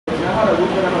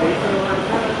haragudj, hanem a részemről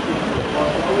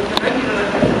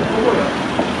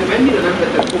mennyire nem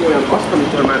vetted komolyan azt,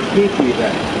 amikor már 2 éve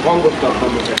hangot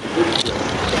tartom meg ezt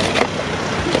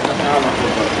a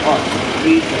állapotot, az,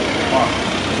 részek, az,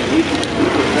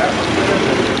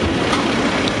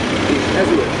 és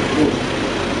ezért most.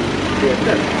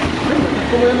 Érted? Nem vetted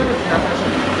komolyan meg ezt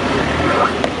hátrását.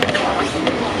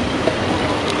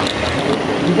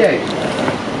 Figyelj!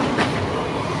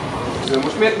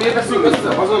 Most miért veszünk össze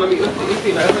azon, ami 5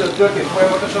 évvel ezelőtt történt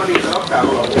folyamatosan, itt a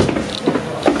raktárolap?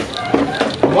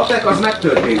 A matek az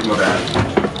megtörtént magát.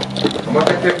 A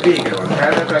mateknek vége van.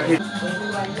 Elvetek itt.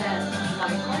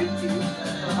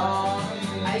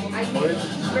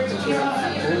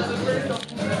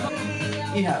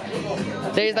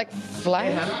 There's like fly.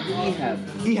 Ehab.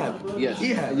 Yes.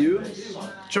 Ehab. You?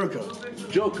 Joker.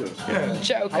 Joker. Yeah.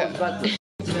 Joker.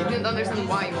 You didn't understand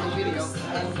why you want video.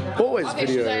 Always okay,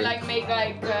 video. Should I like make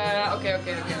like okay.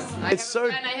 It's so.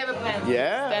 And I have a pen.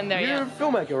 Yeah. Stand there, You're yeah. a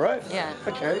filmmaker, right? Yeah.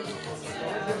 Okay.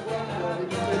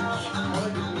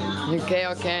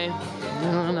 Okay.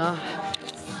 No.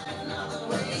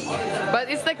 But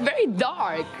it's like very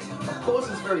dark. Of course,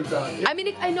 it's very dark. I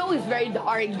mean, I know it's very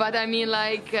dark, but I mean,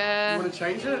 like. You want to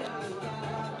change it?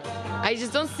 I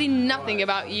just don't see nothing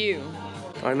about you.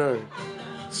 I know.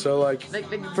 So, like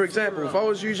for example, if I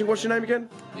was using, what's your name again?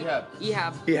 Ehab.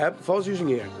 Ehab. If I was using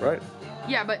Ehab, right?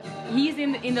 Yeah, but he's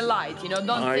in the light, you know.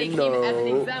 Don't take him as an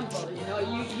example, you know.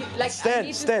 You like stand.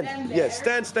 Yeah,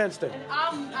 stand.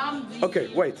 I'm. Okay,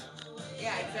 wait.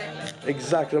 Yeah, exactly.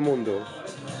 Exactamundo.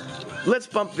 Let's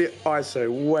bump the ISO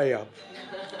way up.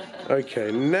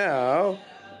 Okay, now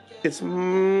it's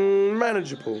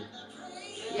manageable.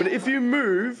 Yeah. But if you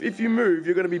move,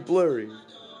 you're going to be blurry.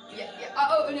 Yeah.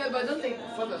 Oh no, but don't take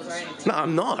photos or anything. No,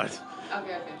 I'm not.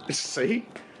 Okay. See?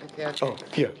 Okay. Oh,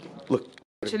 here, look.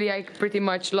 Actually, I pretty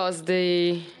much lost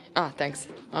the. Ah, thanks.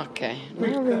 Okay.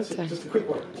 Just a quick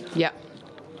one. Yeah.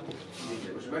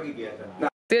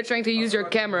 Still trying to use your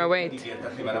camera. Wait.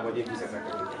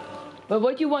 But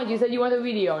what you want? You said you want a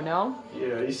video, no?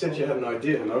 Yeah, you said you had an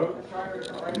idea, no?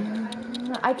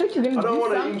 I thought you were gonna do something. I don't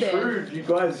want to intrude, you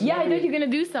guys. Yeah, I thought you were gonna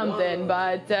do something,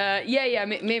 but yeah,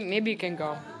 maybe you can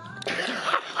go.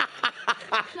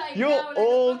 You're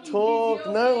all talk,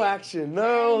 no action,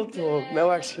 no talk,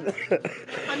 no action.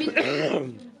 I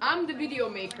mean, I'm the video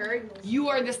maker, you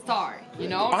are the star, you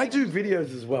know? I do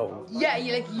videos as well. Yeah,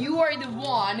 you are the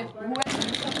one who...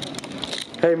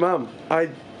 Hey Mum,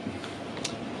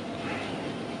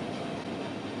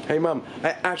 Hey Mum,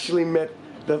 I actually met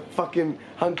the fucking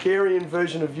Hungarian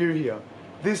version of you here.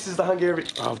 This is the Hungarian...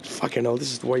 Oh, fucking hell,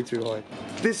 this is way too high.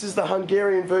 This is the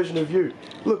Hungarian version of you.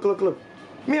 Look.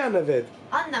 Mi a neved?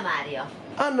 Anna Maria.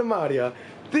 Anna Maria.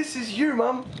 This is you,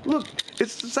 Mum. Look,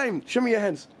 it's the same. Show me your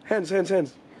hands. Hands.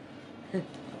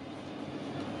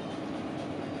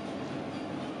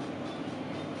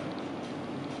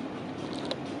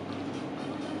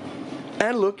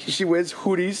 And look, she wears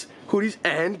hoodies,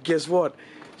 and guess what?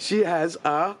 She has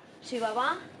a...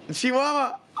 Chihuahua.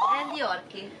 And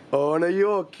Yorkie. Oh, no,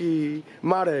 Yorkie.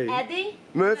 Mare. Eddie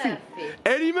Murphy.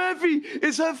 Eddie Murphy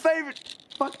is her favorite.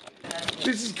 Fuck.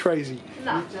 This is crazy.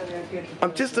 No.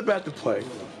 I'm just about to play.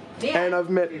 And I've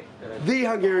met the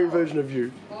Hungarian version of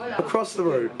you across the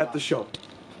road at the shop.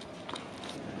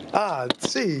 Ah,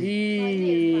 see.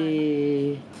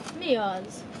 Mi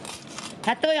az?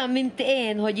 Hát olyan, mint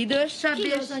én, hogy idősebb,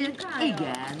 és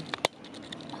igen.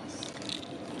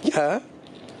 Yeah.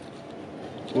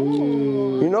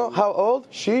 You know how old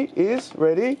she is?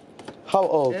 Ready? How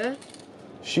old?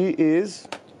 She is...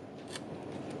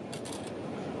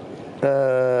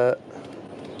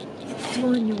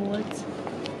 28.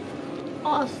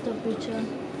 Azt a picsa.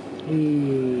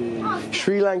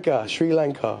 Sri Lanka. Sri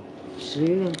Lanka,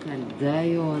 de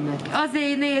jó neki.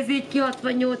 Azért néz így ki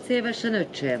 68 évesen,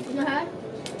 öcsém.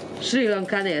 Sri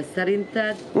Lankán él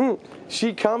szerinted?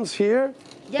 She comes here.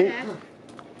 Gyere!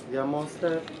 Ja,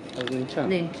 Monster, az nincsen?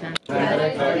 Nincsen.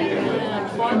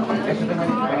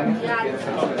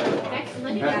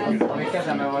 Ami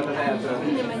kezemben volt az eltört.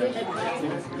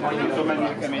 Majd tudom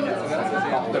menni keményet,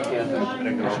 tökéletes.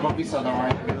 És akkor visszaadom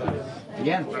majd.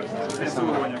 Igen?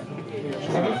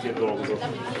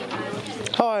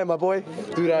 Hi, my boy.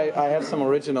 Dude, I have some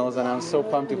originals and I'm so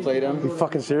pumped to play them. You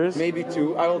fucking serious? Maybe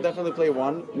 2. I will definitely play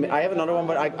 1. I have another one,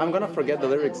 but I'm gonna forget the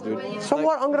lyrics, dude. So like,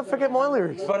 what? I'm gonna forget my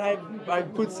lyrics. But I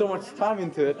put so much time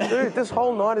into it. Dude, this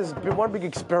whole night is one big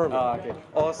experiment. Okay.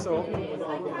 Also,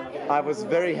 I was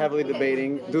very heavily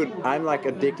debating. Dude, I'm like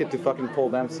addicted to fucking Paul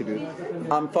Dempsey, dude.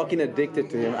 I'm fucking addicted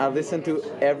to him. I listen to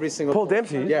every single... Paul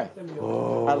Dempsey? Yeah.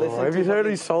 Oh, I listen have you heard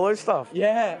his solo stuff?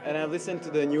 Yeah, and I listened to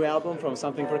the new album from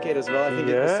Something for Kid as well. I think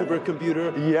fucking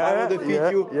supercomputer. Yeah, I will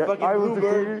defeat you. Fucking I will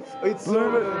Bluebird. defeat you. It's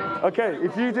Bluebird. Okay,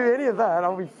 if you do any of that,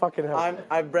 I'll be fucking happy.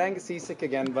 I'm brang seasick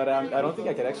again, but I don't think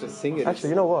I can actually sing it. Actually,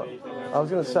 you know what? I was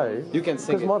gonna say. You can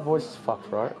sing it. Because my voice is fucked,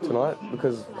 right, tonight,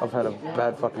 because I've had a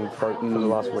bad fucking throat for the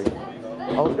last week.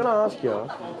 I was gonna ask you,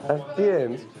 at the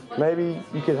end, maybe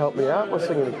you could help me out by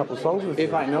singing a couple songs with you.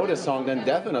 If I know the song, then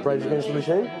definitely. Rage Against the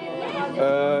Machine?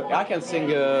 I can sing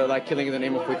like "Killing in the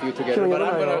Name of" with you together, but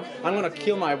I'm gonna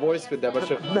kill my voice with that. But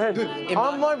Man, dude,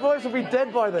 my voice will be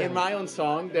dead by then. in my own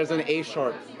song, there's an A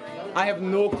sharp. I have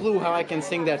no clue how I can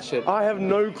sing that shit. I have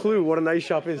no clue what an A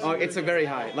sharp is. Oh, it's a very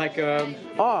high. Like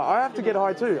I have to get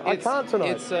high too. I can't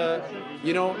tonight. It's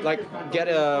you know, like get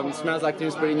Smells Like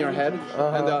Teen Spirit in your head,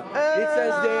 and it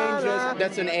says dangerous.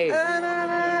 That's an A.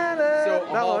 So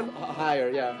that one higher,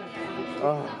 yeah.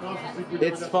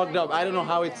 It's fucked up. I don't know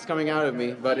how it's coming out of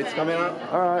me, but it's coming out.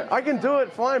 Alright, I can do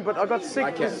it fine, but I got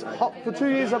sick. For 2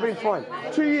 years I've been fine.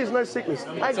 2 years, no sickness.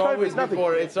 It's always nothing.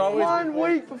 before. It's always 1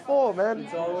 week before, man.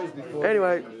 It's always before.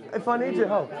 Anyway, if I need your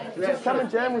help, just come and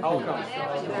jam with me.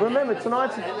 Remember,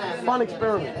 tonight's a fun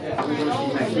experiment.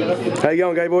 How you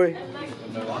going, gay boy?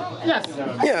 Yes.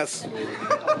 Yes.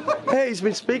 Hey, he's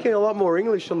been speaking a lot more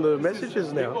English on the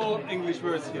messages now. All English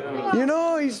words here. You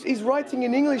know, he's writing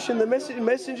in English in the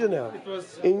messenger now.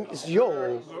 It's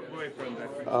your boyfriend.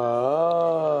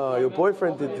 Ah, your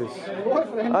boyfriend did this.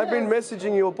 I've been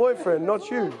messaging your boyfriend, not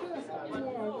you.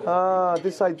 Ah,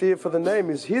 this idea for the name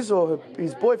is his or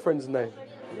his boyfriend's name.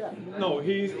 No,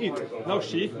 he's it. No,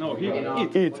 she. No, he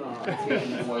it. It.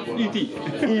 E.T.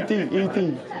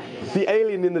 E.T. The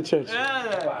alien in the church.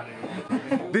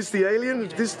 This the alien?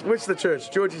 Which the church?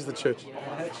 George is the church.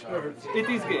 It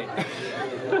is gay.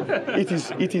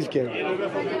 It is gay.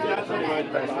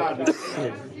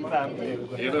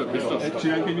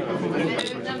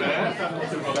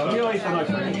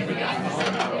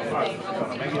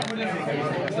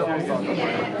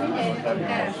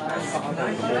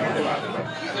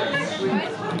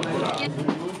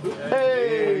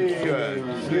 Hey! Good.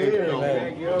 Here,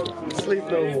 man. Sleep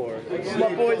no more.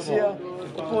 My boy's here.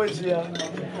 My boy's here.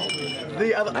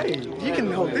 The other, hey, you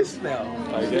can hold this now.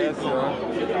 I guess so.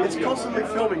 It's constantly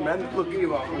filming, man. Look,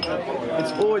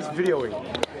 it's always videoing.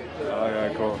 Oh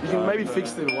yeah, cool. You can maybe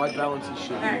fix the white balance and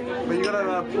shit. But you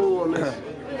gotta pull on this.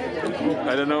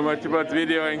 I don't know much about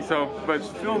videoing, so but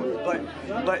Film,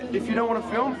 like if you don't want to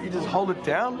film, you just hold it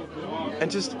down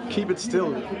and just keep it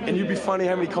still, and you'd be funny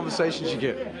how many conversations you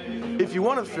get. If you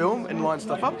want to film and line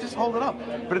stuff up, just hold it up.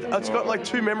 But it's got like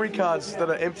 2 memory cards that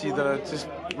are empty that are just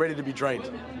ready to be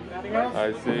drained.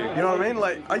 I see. You know what I mean?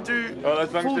 Like I do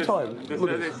full time.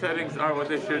 The settings are what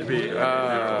they should be. Look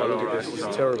at this.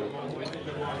 It's terrible.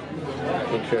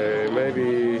 Okay,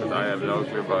 maybe. I have no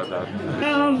clue about that.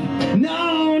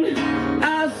 Known,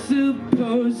 I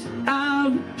suppose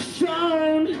I've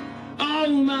shown all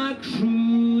my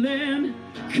cruel and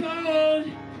cold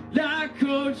like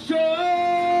cold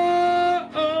show.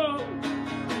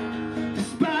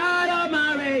 Despite all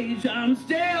my rage, I'm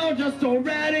still just a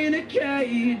rat in a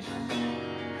cage.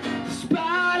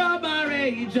 Despite all my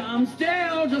rage, I'm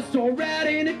still just a rat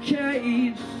in a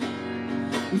cage.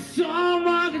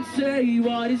 Someone could say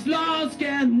what is lost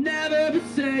can never be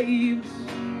saved.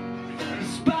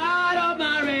 Despite all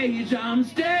my rage, I'm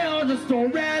still just a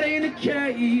rat in a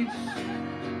cage.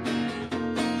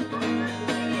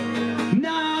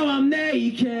 Now I'm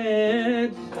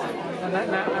naked.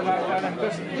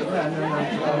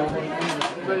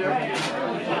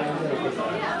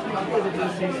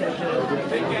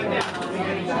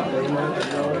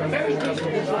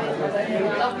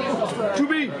 To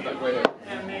be.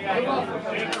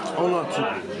 Oh, not to.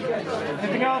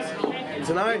 Anything else?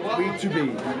 Tonight, we to be.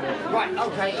 Right.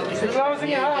 Okay. So closing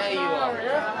it up.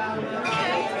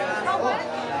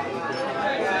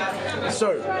 So,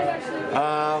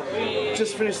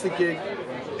 just finished the gig.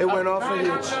 It went off a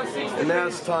hitch, and now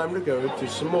it's time to go do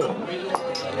some more.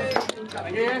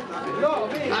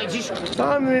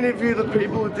 Time to interview the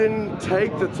people who didn't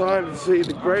take the time to see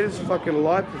the greatest fucking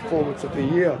live performance of the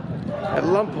year at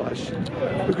Lampas,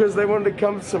 because they wanted to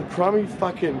come to some crummy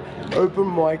fucking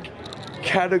open mic,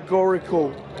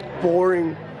 categorical,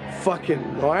 boring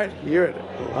fucking night here at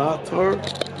Ellato.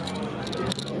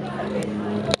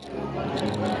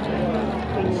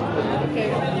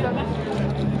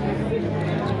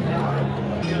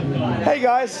 Hey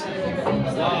guys!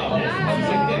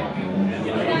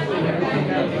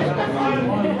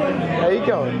 How you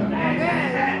going?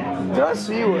 Did I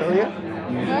see you earlier?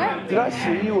 What? Did I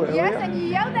see you earlier? Yes, and you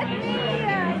yelled at me.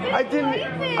 I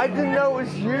didn't know it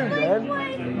was you, man.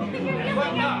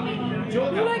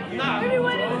 You're like,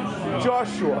 everyone is...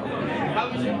 Joshua.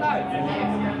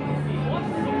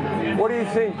 What do you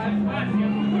think? I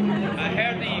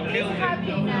heard that you killed him.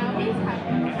 Happy now. He's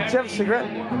happy. Do you have a cigarette?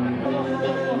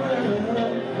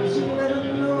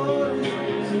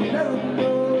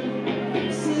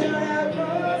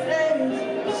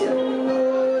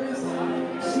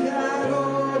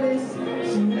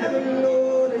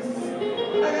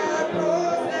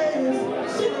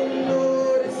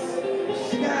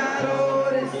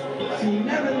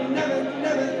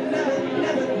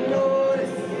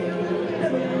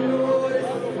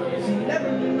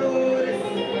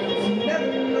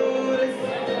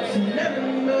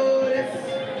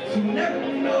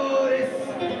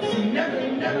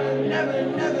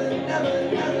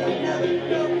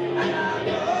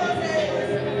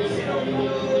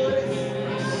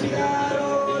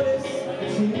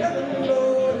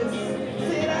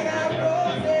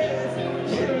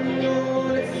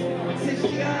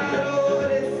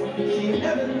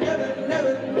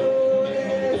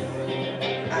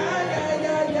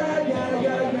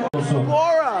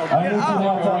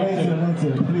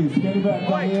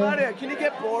 Claudia, can you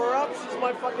get Bora up? She's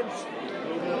my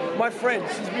friend.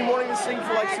 She's been wanting to sing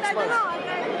for like 6 months.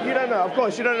 You don't know, of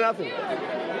course, you don't know nothing.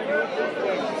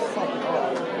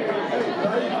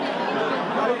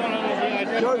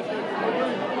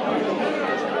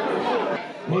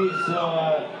 Hey, so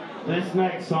this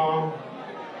next song,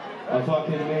 I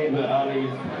fucking named it Ali.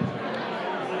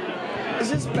 Is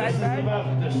this bad? It's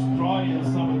about destroying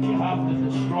something. You have to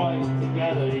destroy it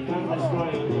together. You can't destroy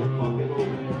it on your fucking own.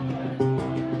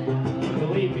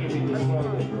 Believe me, we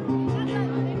destroyed it.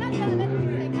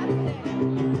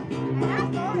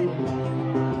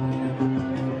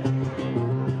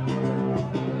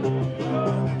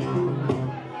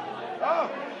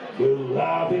 Well,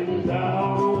 I've been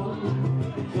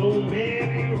down so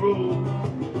many roads,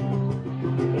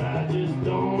 I just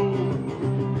don't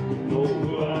know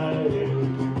who I am.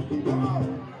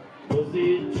 Was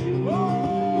it you or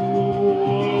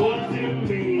was it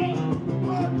me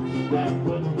that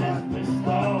put that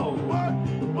pistol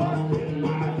in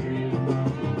my hand?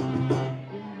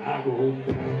 I go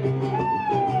back.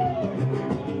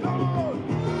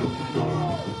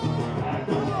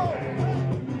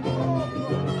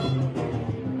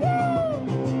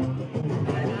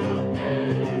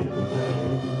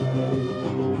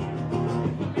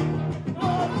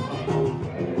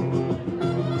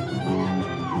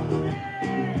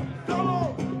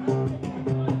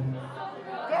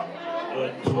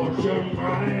 Torture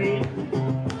mind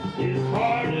is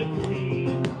hard to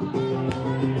clean.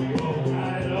 You're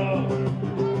tied up,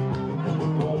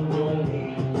 don't know me.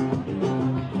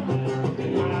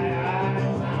 In my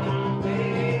eyes, I'm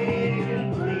being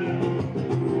clean.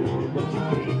 But you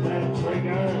keep that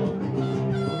trigger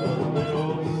a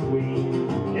little sweet.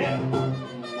 Yeah,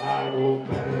 I go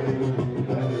bang,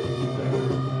 bang, bang.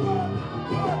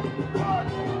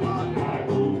 I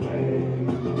go bang.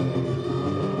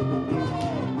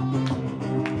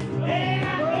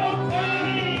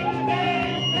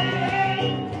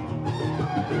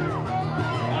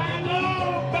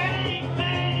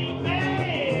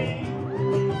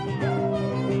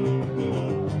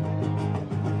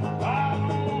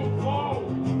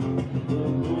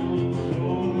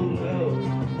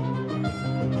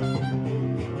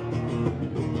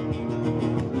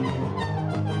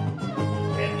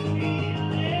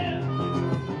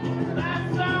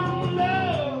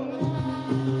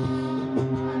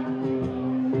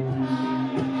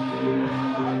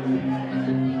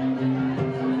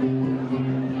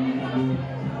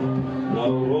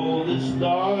 Roll the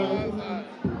stars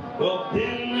up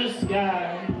in the sky,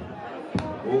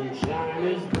 won't shine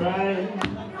as bright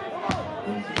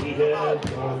as we have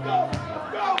done.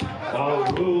 I'll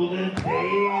rule the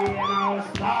day and I'll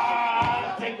start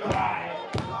to cry.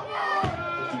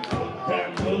 Put that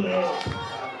bullet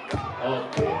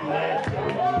up in that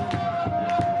gun,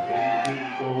 and we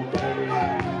go bang,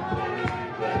 bang,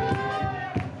 bang.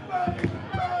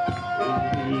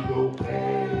 And we go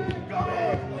bang.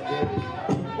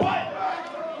 What?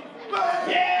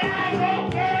 Yeah, I go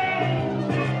bang,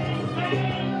 bang,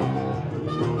 bang.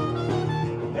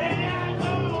 Yeah, I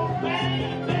go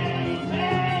bang, bang,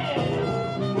 bang.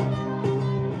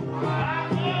 I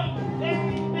go bang,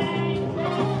 bang,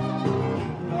 bang.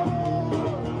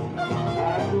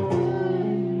 I go.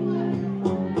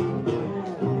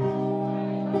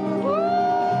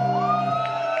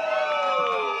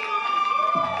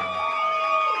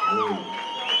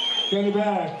 Kenny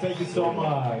back, thank you so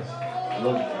much.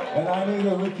 And I need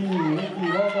a Ricky,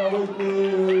 walk out with me.